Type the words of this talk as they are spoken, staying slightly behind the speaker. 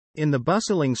In the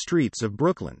bustling streets of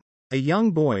Brooklyn, a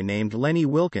young boy named Lenny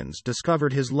Wilkens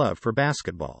discovered his love for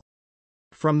basketball.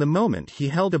 From the moment he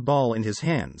held a ball in his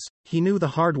hands, he knew the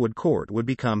hardwood court would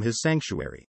become his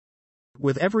sanctuary.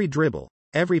 With every dribble,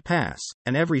 every pass,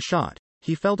 and every shot,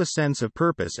 he felt a sense of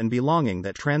purpose and belonging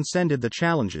that transcended the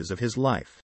challenges of his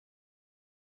life.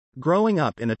 Growing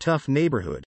up in a tough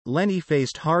neighborhood, Lenny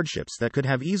faced hardships that could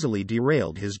have easily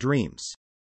derailed his dreams.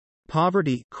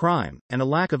 Poverty, crime, and a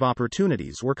lack of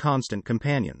opportunities were constant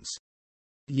companions.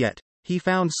 Yet, he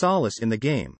found solace in the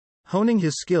game, honing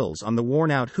his skills on the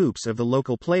worn-out hoops of the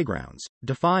local playgrounds,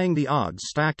 defying the odds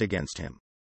stacked against him.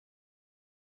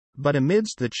 But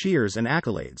amidst the cheers and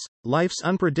accolades, life's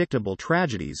unpredictable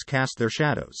tragedies cast their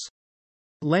shadows.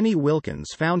 Lenny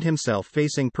Wilkens found himself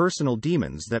facing personal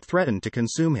demons that threatened to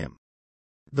consume him.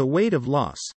 The weight of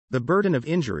loss, the burden of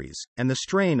injuries, and the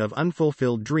strain of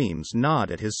unfulfilled dreams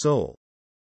gnawed at his soul.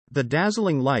 The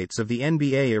dazzling lights of the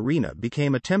NBA arena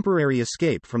became a temporary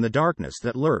escape from the darkness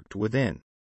that lurked within.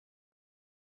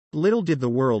 Little did the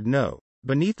world know,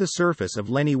 beneath the surface of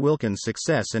Lenny Wilkens'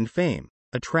 success and fame,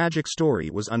 a tragic story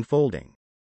was unfolding.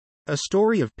 A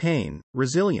story of pain,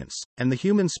 resilience, and the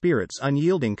human spirit's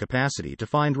unyielding capacity to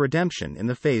find redemption in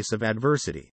the face of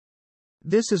adversity.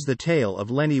 This is the tale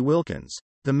of Lenny Wilkens,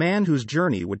 the man whose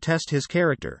journey would test his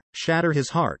character, shatter his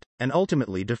heart, and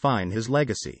ultimately define his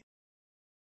legacy.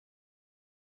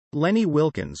 Lenny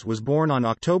Wilkens was born on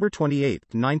October 28,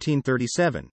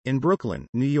 1937, in Brooklyn,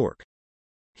 New York.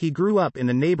 He grew up in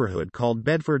a neighborhood called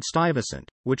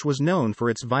Bedford-Stuyvesant, which was known for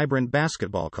its vibrant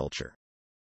basketball culture.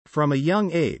 From a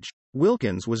young age,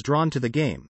 Wilkens was drawn to the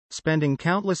game, spending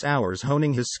countless hours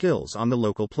honing his skills on the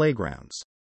local playgrounds.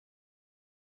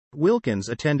 Wilkens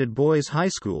attended Boys High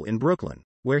School in Brooklyn,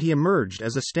 where he emerged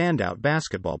as a standout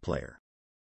basketball player.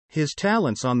 His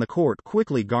talents on the court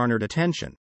quickly garnered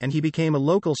attention, and he became a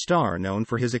local star known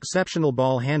for his exceptional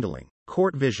ball handling,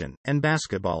 court vision, and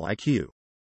basketball IQ.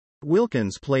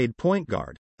 Wilkens played point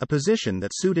guard, a position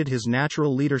that suited his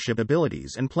natural leadership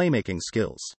abilities and playmaking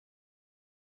skills.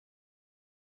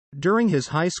 During his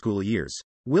high school years,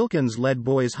 Wilkens led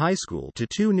Boys High School to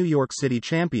 2 New York City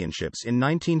championships in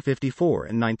 1954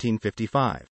 and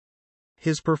 1955.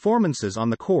 His performances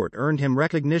on the court earned him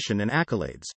recognition and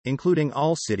accolades, including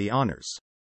All-City honors.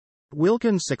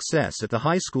 Wilkens' success at the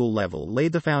high school level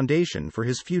laid the foundation for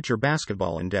his future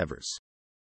basketball endeavors.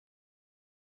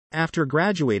 After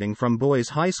graduating from Boys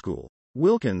High School,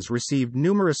 Wilkens received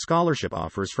numerous scholarship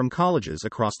offers from colleges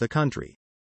across the country.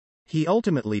 He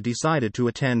ultimately decided to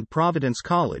attend Providence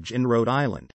College in Rhode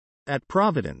Island. At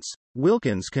Providence,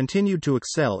 Wilkens continued to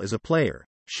excel as a player,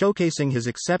 showcasing his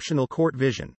exceptional court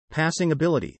vision, passing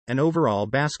ability, and overall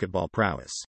basketball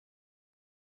prowess.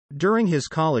 During his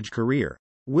college career,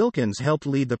 Wilkens helped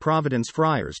lead the Providence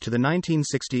Friars to the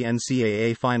 1960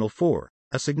 NCAA Final Four,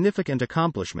 a significant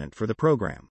accomplishment for the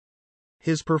program.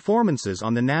 His performances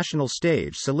on the national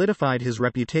stage solidified his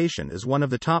reputation as one of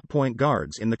the top point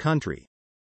guards in the country.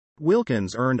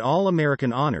 Wilkens earned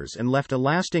All-American honors and left a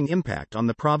lasting impact on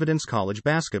the Providence College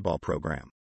basketball program.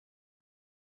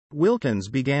 Wilkens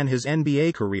began his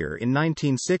NBA career in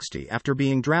 1960 after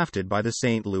being drafted by the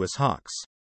St. Louis Hawks.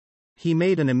 He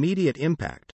made an immediate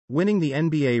impact, winning the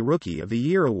NBA Rookie of the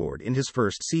Year award in his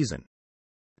first season.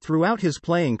 Throughout his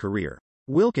playing career,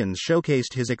 Wilkens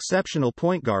showcased his exceptional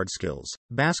point guard skills,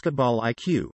 basketball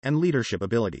IQ, and leadership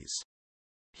abilities.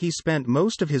 He spent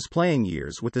most of his playing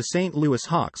years with the St. Louis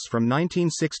Hawks from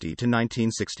 1960 to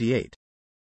 1968.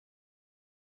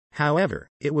 However,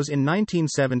 it was in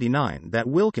 1979 that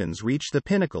Wilkens reached the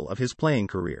pinnacle of his playing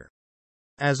career.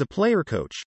 As a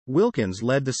player-coach, Wilkens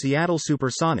led the Seattle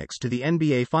Supersonics to the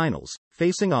NBA Finals,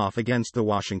 facing off against the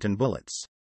Washington Bullets.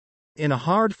 In a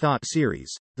hard-fought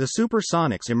series, the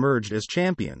Supersonics emerged as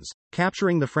champions,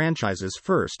 capturing the franchise's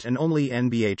first and only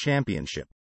NBA championship.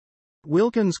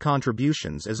 Wilkens'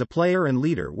 contributions as a player and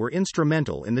leader were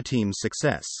instrumental in the team's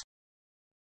success.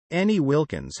 Lenny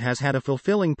Wilkens has had a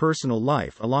fulfilling personal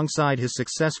life alongside his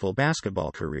successful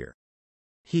basketball career.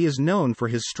 He is known for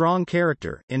his strong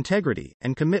character, integrity,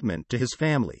 and commitment to his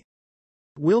family.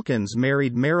 Wilkens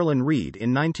married Marilyn Reed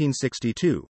in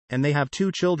 1962, and they have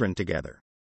 2 children together.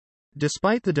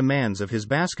 Despite the demands of his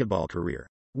basketball career,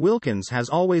 Wilkens has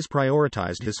always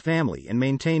prioritized his family and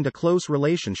maintained a close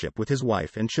relationship with his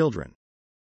wife and children.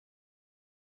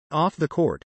 Off the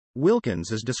court,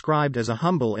 Wilkens is described as a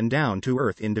humble and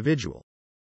down-to-earth individual.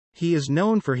 He is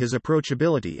known for his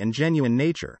approachability and genuine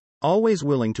nature, always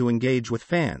willing to engage with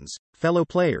fans, fellow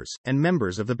players, and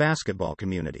members of the basketball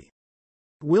community.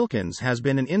 Wilkens has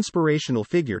been an inspirational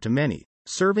figure to many,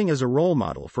 serving as a role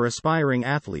model for aspiring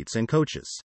athletes and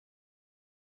coaches.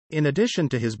 In addition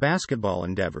to his basketball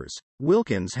endeavors,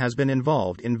 Wilkens has been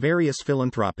involved in various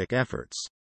philanthropic efforts.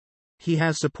 He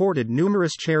has supported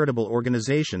numerous charitable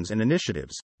organizations and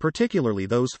initiatives, particularly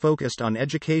those focused on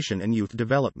education and youth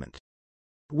development.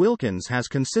 Wilkens has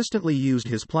consistently used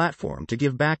his platform to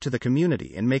give back to the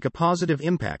community and make a positive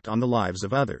impact on the lives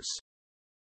of others.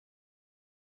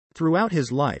 Throughout his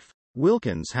life,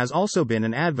 Wilkens has also been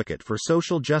an advocate for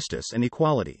social justice and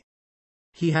equality.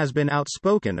 He has been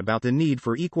outspoken about the need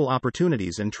for equal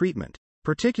opportunities and treatment,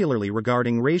 particularly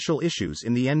regarding racial issues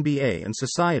in the NBA and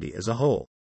society as a whole.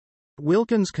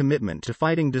 Wilkens' commitment to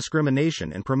fighting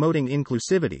discrimination and promoting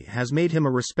inclusivity has made him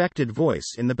a respected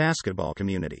voice in the basketball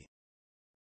community.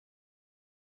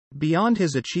 Beyond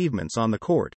his achievements on the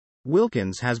court,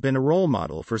 Wilkens has been a role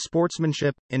model for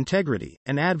sportsmanship, integrity,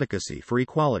 and advocacy for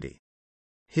equality.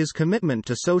 His commitment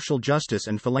to social justice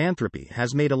and philanthropy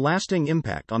has made a lasting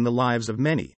impact on the lives of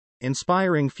many,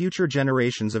 inspiring future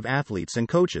generations of athletes and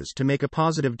coaches to make a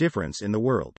positive difference in the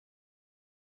world.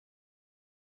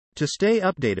 To stay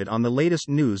updated on the latest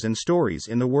news and stories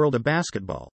in the world of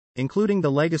basketball, including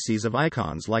the legacies of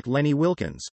icons like Lenny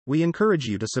Wilkens, we encourage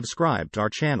you to subscribe to our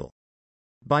channel.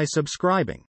 By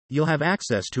subscribing, you'll have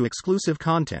access to exclusive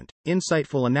content,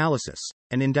 insightful analysis,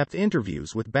 and in-depth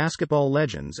interviews with basketball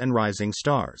legends and rising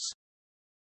stars.